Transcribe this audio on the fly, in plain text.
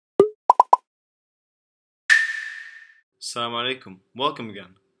Assalamu alaikum, welcome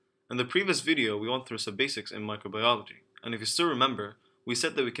again. In the previous video we went through some basics in microbiology, and if you still remember, we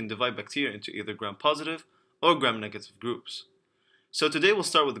said that we can divide bacteria into either gram-positive or gram-negative groups. So today we'll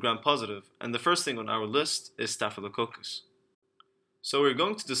start with gram-positive, and the first thing on our list is Staphylococcus. So we're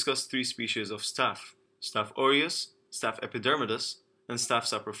going to discuss three species of Staph: Staph aureus, Staph epidermidis, and Staph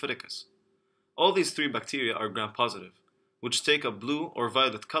saprophyticus. All these three bacteria are gram-positive, which take a blue or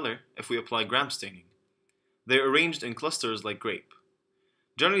violet color if we apply gram staining. They are arranged in clusters like grape.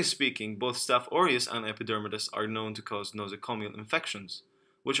 Generally speaking, both Staph aureus and epidermidis are known to cause nosocomial infections,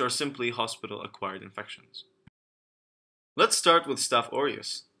 which are simply hospital-acquired infections. Let's start with Staph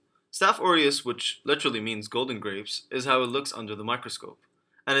aureus. Staph aureus, which literally means golden grapes, is how it looks under the microscope,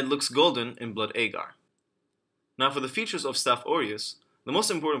 and it looks golden in blood agar. Now for the features of Staph aureus, the most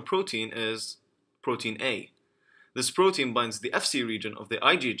important protein is protein A. This protein binds the Fc region of the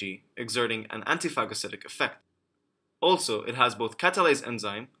IgG, exerting an antiphagocytic effect. Also, it has both catalase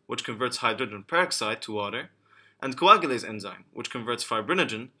enzyme, which converts hydrogen peroxide to water, and coagulase enzyme, which converts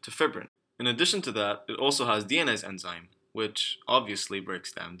fibrinogen to fibrin. In addition to that, it also has DNase enzyme, which obviously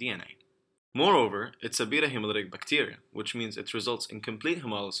breaks down DNA. Moreover, it's a beta hemolytic bacteria, which means it results in complete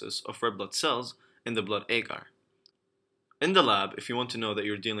hemolysis of red blood cells in the blood agar. In the lab, if you want to know that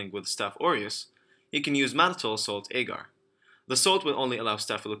you're dealing with Staph aureus, you can use mannitol salt agar. The salt will only allow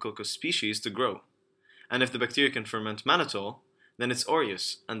Staphylococcus species to grow. And if the bacteria can ferment mannitol, then it's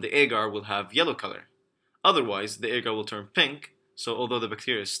aureus, and the agar will have yellow color. Otherwise, the agar will turn pink, so although the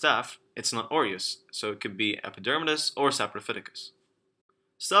bacteria is Staph, it's not aureus, so it could be Epidermidis or Saprophyticus.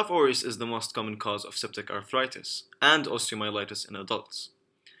 Staph aureus is the most common cause of septic arthritis and osteomyelitis in adults.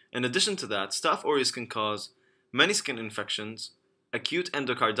 In addition to that, Staph aureus can cause many skin infections, acute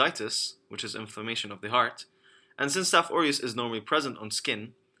endocarditis, which is inflammation of the heart, and since Staph aureus is normally present on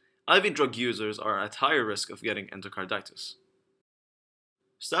skin, IV drug users are at higher risk of getting endocarditis.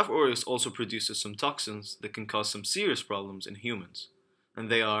 Staph aureus also produces some toxins that can cause some serious problems in humans, and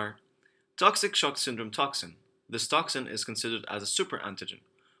they are toxic shock syndrome toxin. This toxin is considered as a superantigen,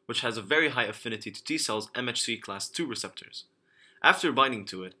 which has a very high affinity to T cells' MHC class II receptors. After binding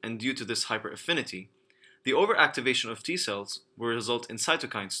to it, and due to this hyperaffinity, the overactivation of T cells will result in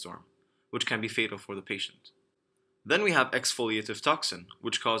cytokine storm, which can be fatal for the patient. Then we have exfoliative toxin,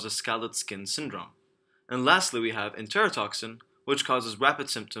 which causes scalded skin syndrome. And lastly, we have enterotoxin, which causes rapid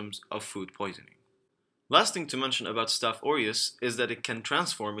symptoms of food poisoning. Last thing to mention about Staph aureus is that it can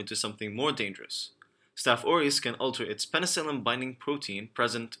transform into something more dangerous. Staph aureus can alter its penicillin-binding protein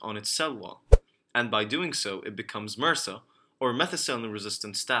present on its cell wall, and by doing so, it becomes MRSA, or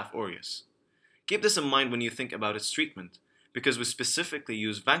methicillin-resistant Staph aureus. Keep this in mind when you think about its treatment, because we specifically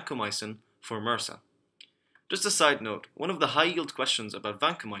use vancomycin for MRSA. Just a side note, one of the high-yield questions about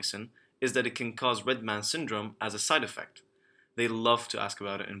vancomycin is that it can cause red man syndrome as a side effect. They love to ask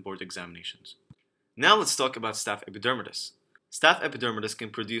about it in board examinations. Now let's talk about Staph epidermidis. Staph epidermidis can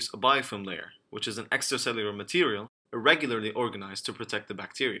produce a biofilm layer, which is an extracellular material irregularly organized to protect the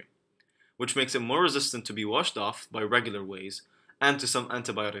bacteria, which makes it more resistant to be washed off by regular ways and to some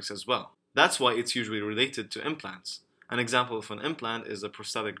antibiotics as well. That's why it's usually related to implants. An example of an implant is a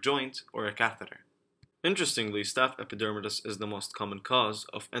prosthetic joint or a catheter. Interestingly, Staph epidermidis is the most common cause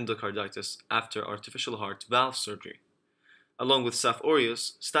of endocarditis after artificial heart valve surgery. Along with Staph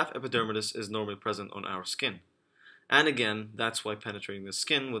aureus, Staph epidermidis is normally present on our skin. And again, that's why penetrating the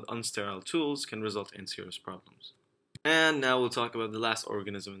skin with unsterile tools can result in serious problems. And now we'll talk about the last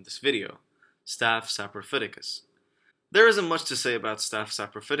organism in this video, Staph saprophyticus. There isn't much to say about Staph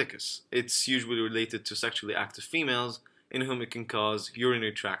saprophyticus. It's usually related to sexually active females in whom it can cause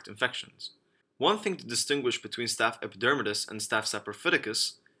urinary tract infections. One thing to distinguish between Staph epidermidis and Staph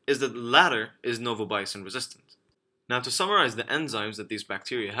saprophyticus is that the latter is novobiocin resistant. Now to summarize the enzymes that these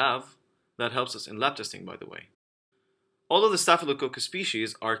bacteria have, that helps us in lab testing by the way. All of the Staphylococcus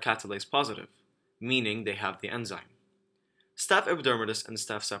species are catalase positive, meaning they have the enzyme. Staph epidermidis and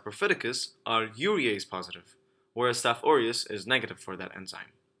Staph saprophyticus are urease positive, whereas Staph aureus is negative for that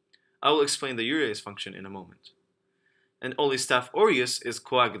enzyme. I will explain the urease function in a moment. And only Staph aureus is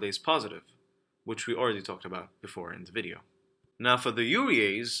coagulase positive, which we already talked about before in the video. Now for the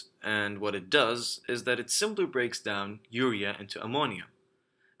urease, and what it does is that it simply breaks down urea into ammonia.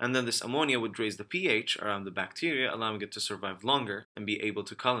 And then this ammonia would raise the pH around the bacteria, allowing it to survive longer and be able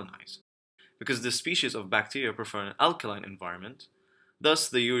to colonize. Because this species of bacteria prefer an alkaline environment, thus,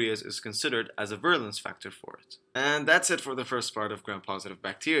 the urease is considered as a virulence factor for it. And that's it for the first part of gram-positive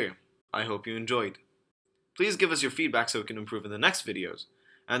bacteria. I hope you enjoyed. Please give us your feedback so we can improve in the next videos.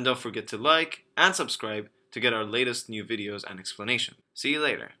 And don't forget to like and subscribe to get our latest new videos and explanation. See you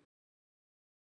later.